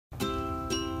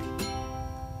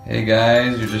Hey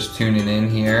guys, you're just tuning in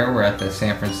here. We're at the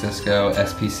San Francisco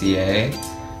SPCA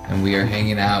and we are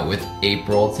hanging out with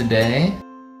April today.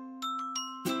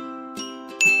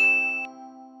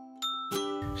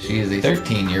 She is a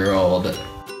 13-year-old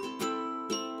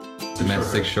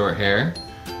domestic short hair.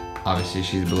 Obviously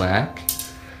she's black.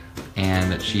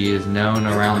 And she is known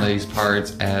around these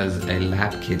parts as a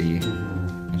lap kitty.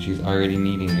 And she's already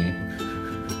needing me.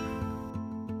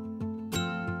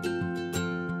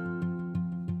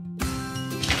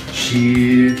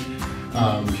 She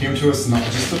came to us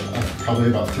probably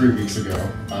about 3 weeks ago,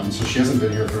 so she hasn't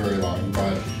been here for very long,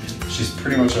 but she's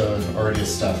pretty much already a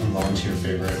staff and volunteer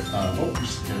favorite.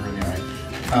 Just get her in the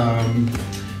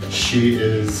eye. She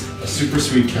is a super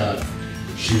sweet cat.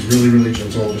 She's really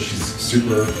gentle, but she's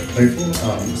super playful,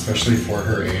 especially for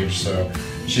her age. So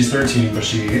she's 13, but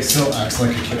she still acts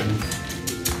like a kitten.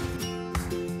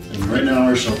 And right now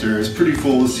our shelter is pretty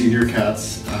full with senior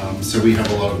cats, so we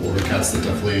have a lot of older cats that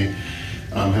definitely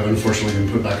have unfortunately been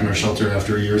put back in our shelter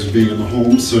after years of being in the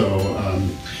home. So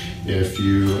if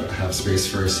you have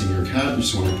space for a senior cat, you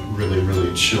just want a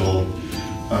really chill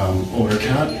older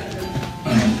cat,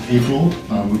 April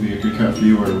would be a good cat for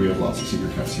you, or we have lots of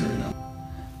senior cats here right now.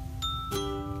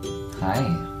 Hi.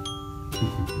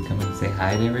 Come and say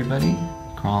hi to everybody.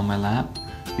 Crawl on my lap.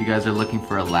 If you guys are looking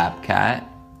for a lap cat,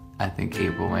 I think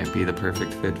April might be the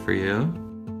perfect fit for you.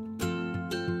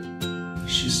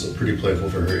 She's still pretty playful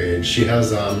for her age. She had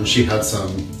some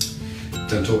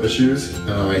dental issues.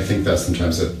 I think that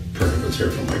sometimes it prohibits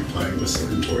her from like playing with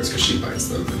certain toys because she bites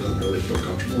them and doesn't really feel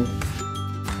comfortable.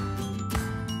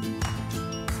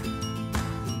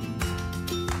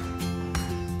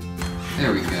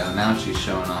 There we go. Now she's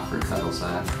showing off her cuddle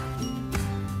side.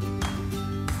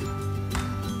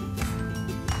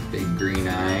 Big green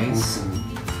eyes.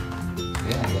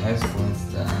 Yeah, guys, when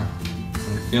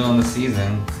you're feeling the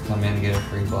season, come in and get a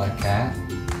free black cat.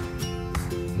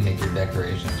 Make your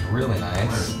decorations really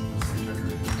nice.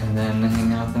 And then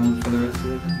hang out with them for the rest of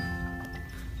the day.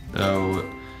 So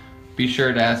be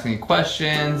sure to ask any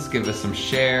questions, give us some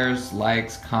shares,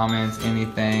 likes, comments,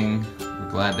 anything. We're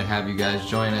glad to have you guys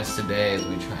join us today as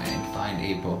we try and find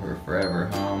April her forever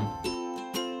home.